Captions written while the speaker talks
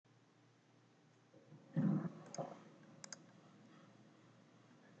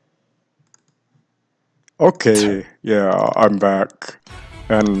Okay, yeah, I'm back.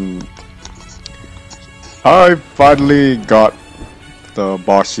 And I finally got the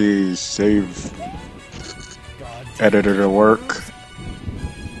Boshy save editor to work.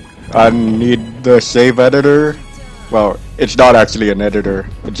 I need the save editor. Well, it's not actually an editor.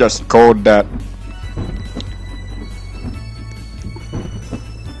 It's just code that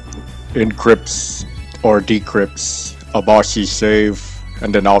encrypts or decrypts a Boshy save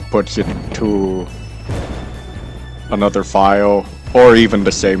and then outputs it to another file or even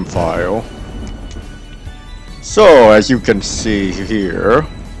the same file. So, as you can see here,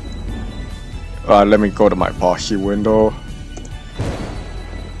 let me go to my Boshy window.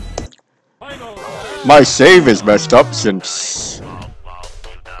 My save is messed up since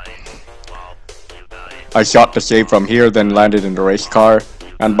I shot the save from here, then landed in the race car.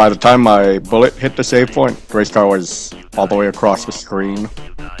 And by the time my bullet hit the save point, the race car was all the way across the screen.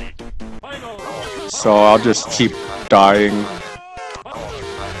 So I'll just keep dying.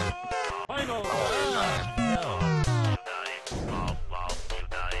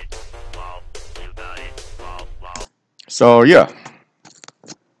 So yeah.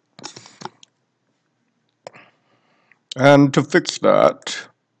 And to fix that,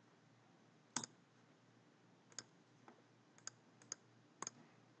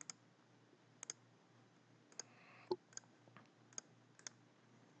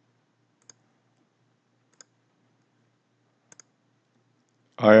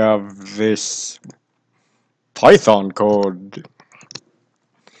 I have this Python code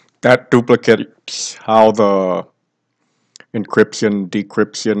that duplicates how the encryption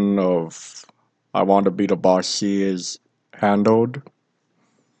decryption of I want to be the Boshy is handled.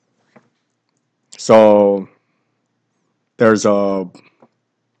 So there's a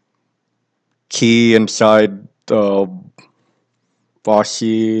key inside the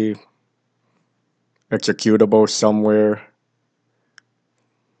Boshy executable somewhere.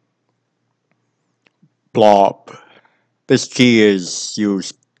 Blob. This key is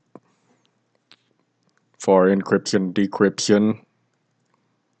used for encryption decryption.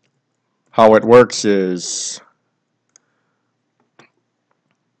 How it works is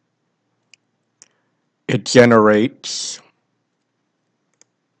it generates,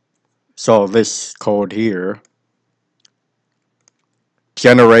 so this code here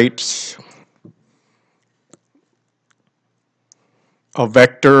generates a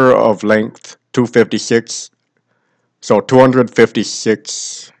vector of length 256, so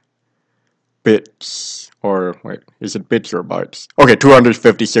 256 bits, or wait, is it bits or bytes? Okay,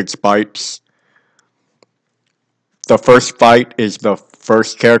 256 bytes. The first byte is the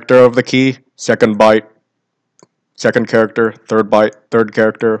first character of the key, second byte, second character, third byte, third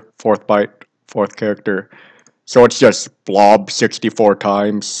character, fourth byte, fourth character. So it's just blob 64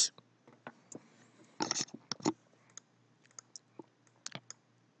 times.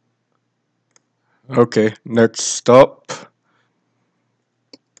 Okay, next up,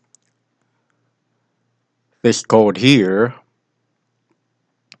 this code here,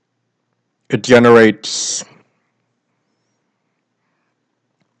 it generates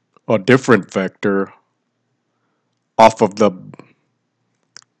a different vector off of the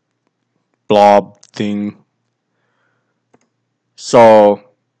blob thing.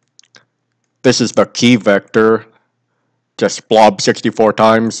 So this is the key vector, just blob 64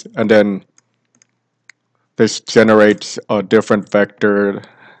 times, and then this generates a different vector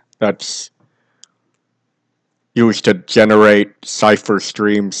that's used to generate cipher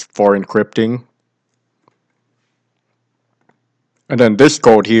streams for encrypting. And then this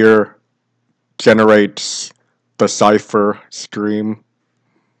code here generates the cipher stream.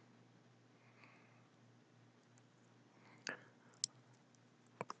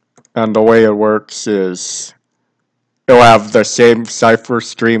 And the way it works is it'll have the same cipher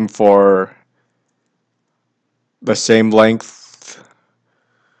stream for the same length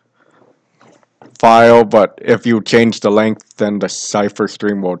file, but if you change the length, then the cipher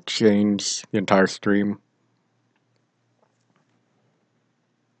stream will change the entire stream.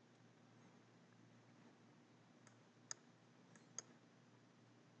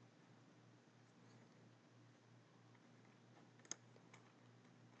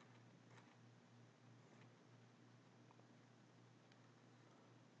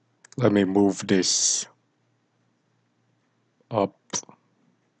 Let me move this up,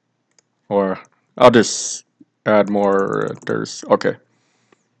 or I'll just add more. There's okay.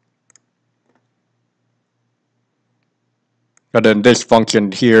 And then this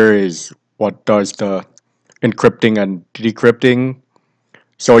function here is what does the encrypting and decrypting.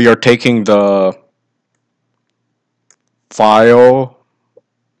 So you're taking the file,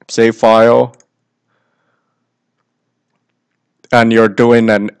 save file, and you're doing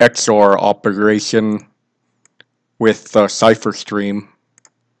an XOR operation with the cipher stream.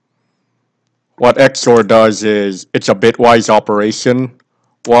 What XOR does is it's a bitwise operation.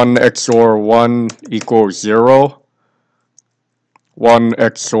 1 XOR 1 equals 0. 1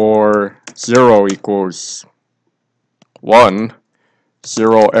 XOR 0 equals 1.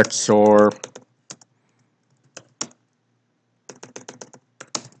 0 XOR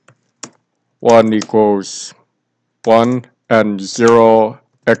 1 equals 1, and 0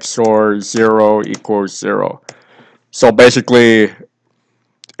 XOR 0 equals 0. So basically,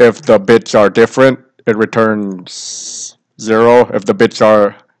 if the bits are different, it returns 0. If the bits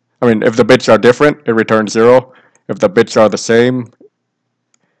are, if the bits are different, it returns 0. If the bits are the same,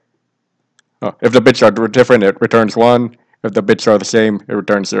 if the bits are different, it returns 1. If the bits are the same, it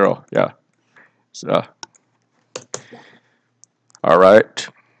returns 0. Yeah. So, all right.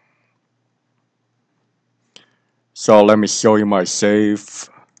 So let me show you my save.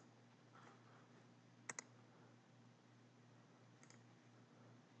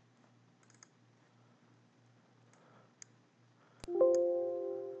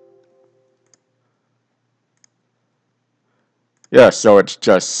 Yeah, so it's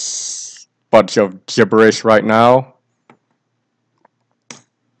just a bunch of gibberish right now.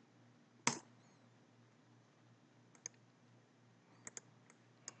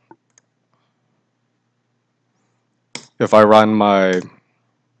 If I run my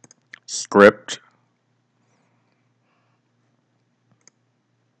script,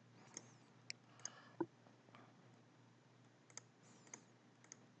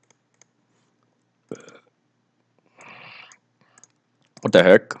 what the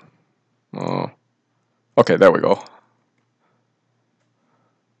heck? Okay, there we go.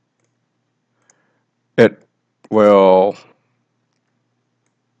 It will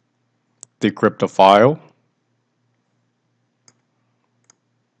decrypt the file.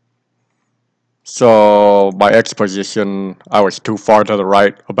 So my X position, I was too far to the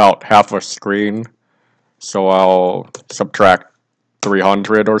right, about half a screen. So I'll subtract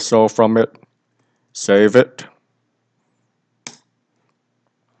 300 or so from it, save it,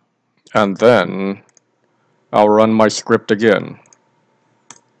 and then I'll run my script again.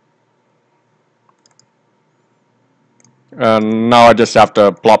 And now I just have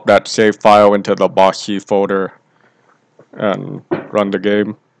to plop that save file into the Boshy folder and run the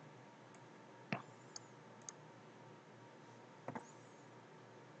game.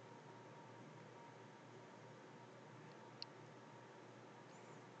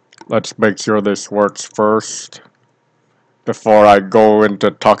 Let's make sure this works first before I go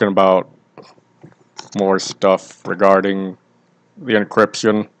into talking about more stuff regarding the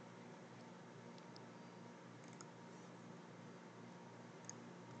encryption.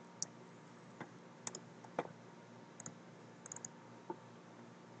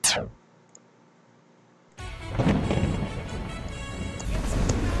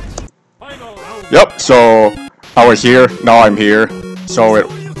 Yep, so I was here, now I'm here. So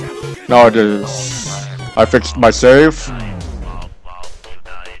now it is, I fixed my save.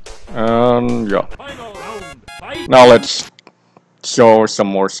 And yeah. Now let's show some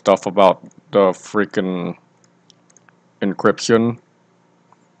more stuff about the freaking encryption.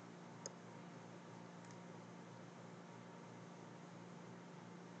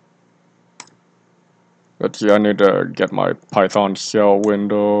 Let's see, I need to get my Python shell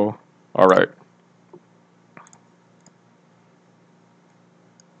window. Alright.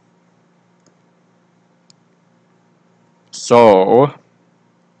 So,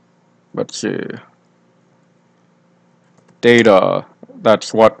 let's see. Data,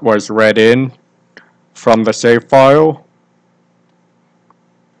 that's what was read in from the save file.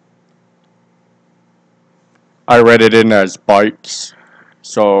 I read it in as bytes.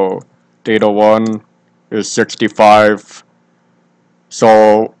 So, data 1 is 65.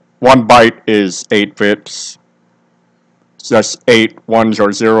 So, 1 byte is 8 bits. It's just 8 ones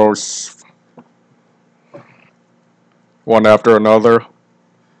or zeros, one after another.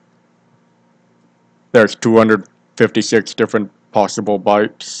 There's 256 different possible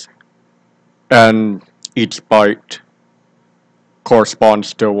bytes, and each byte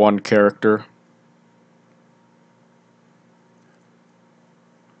corresponds to one character.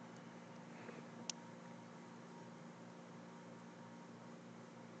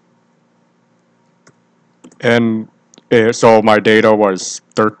 And so my data was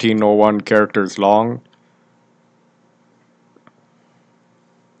 1301 characters long,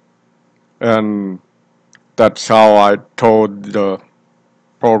 and that's how I told the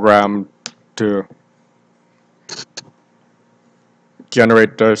program to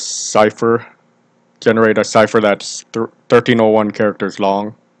generate a cipher that's 1301 characters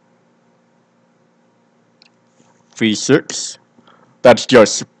long. V6. That's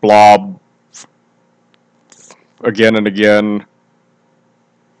just blob again and again.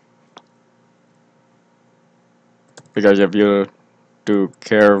 Because if you do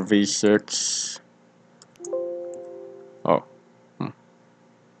char V6, oh,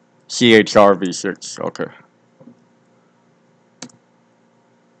 CHR V6, okay.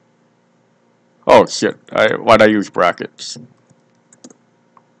 Oh shit, why'd I use brackets?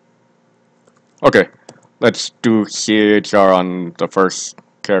 Okay, let's do CHR on the first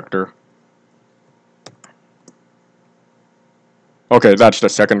character. Okay, that's the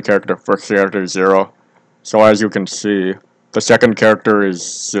second character. First character is 0. So as you can see, the second character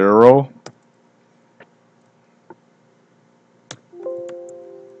is 0.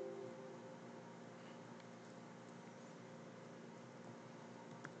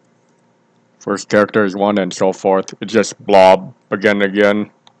 First character is 1 and so forth. It's just blob again and again.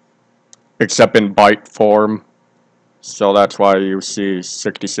 Except in byte form. So that's why you see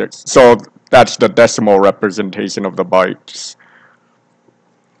 66. So that's the decimal representation of the bytes.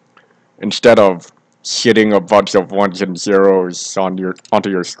 Instead of shitting a bunch of 1s and 0s on onto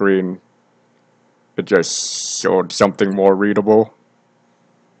your screen, it just showed something more readable.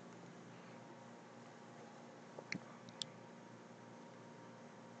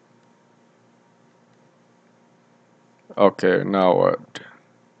 Okay, now what?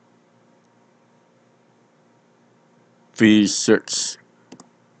 V6.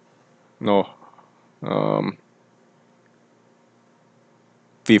 No.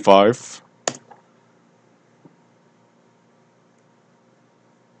 V5.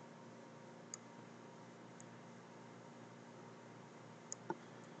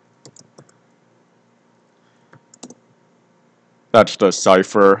 That's the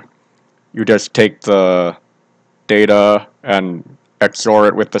cipher. You just take the data and XOR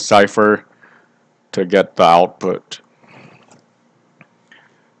it with the cipher to get the output.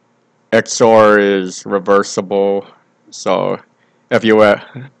 XOR is reversible, so if you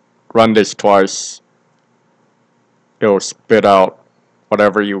run this twice, it'll spit out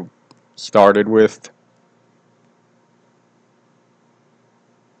whatever you started with.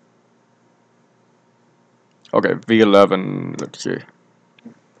 Okay, V11, let's see.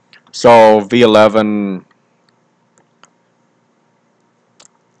 So V11,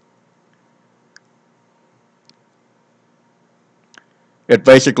 it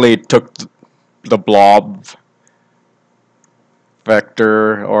basically took the blob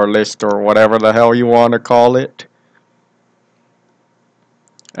vector or list or whatever the hell you want to call it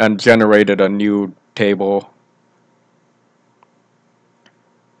and generated a new table.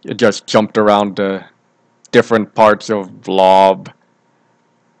 It just jumped around the different parts of blob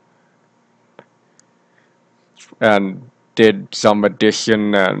and did some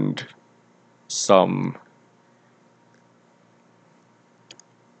addition and some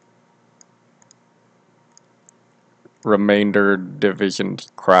remainder division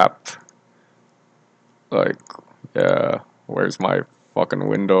crap. Like, yeah, where's my fucking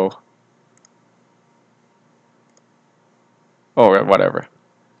window? Oh, yeah, whatever.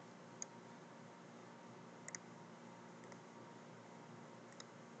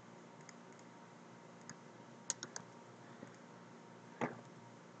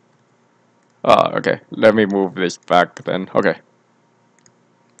 Okay, let me move this back then. Okay.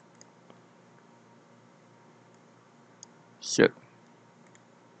 Shit.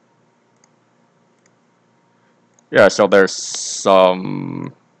 Yeah, so there's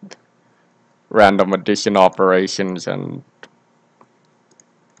some random addition operations and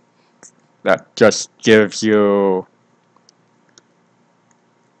that just gives you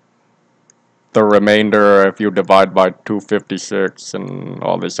the remainder if you divide by 256 and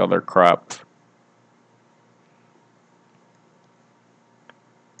all this other crap.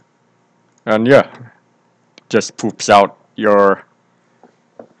 And yeah, just poops out your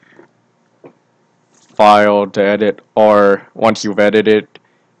file to edit, or once you've edited it,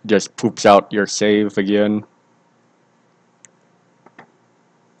 just poops out your save again.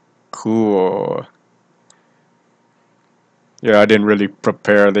 Cool. Yeah, I didn't really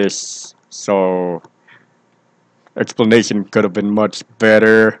prepare this, so explanation could have been much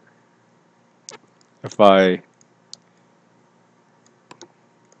better if I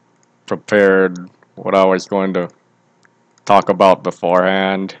prepared what I was going to talk about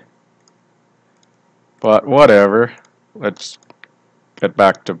beforehand. But whatever. Let's get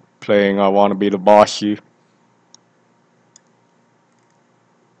back to playing I Want to Be the Boshy.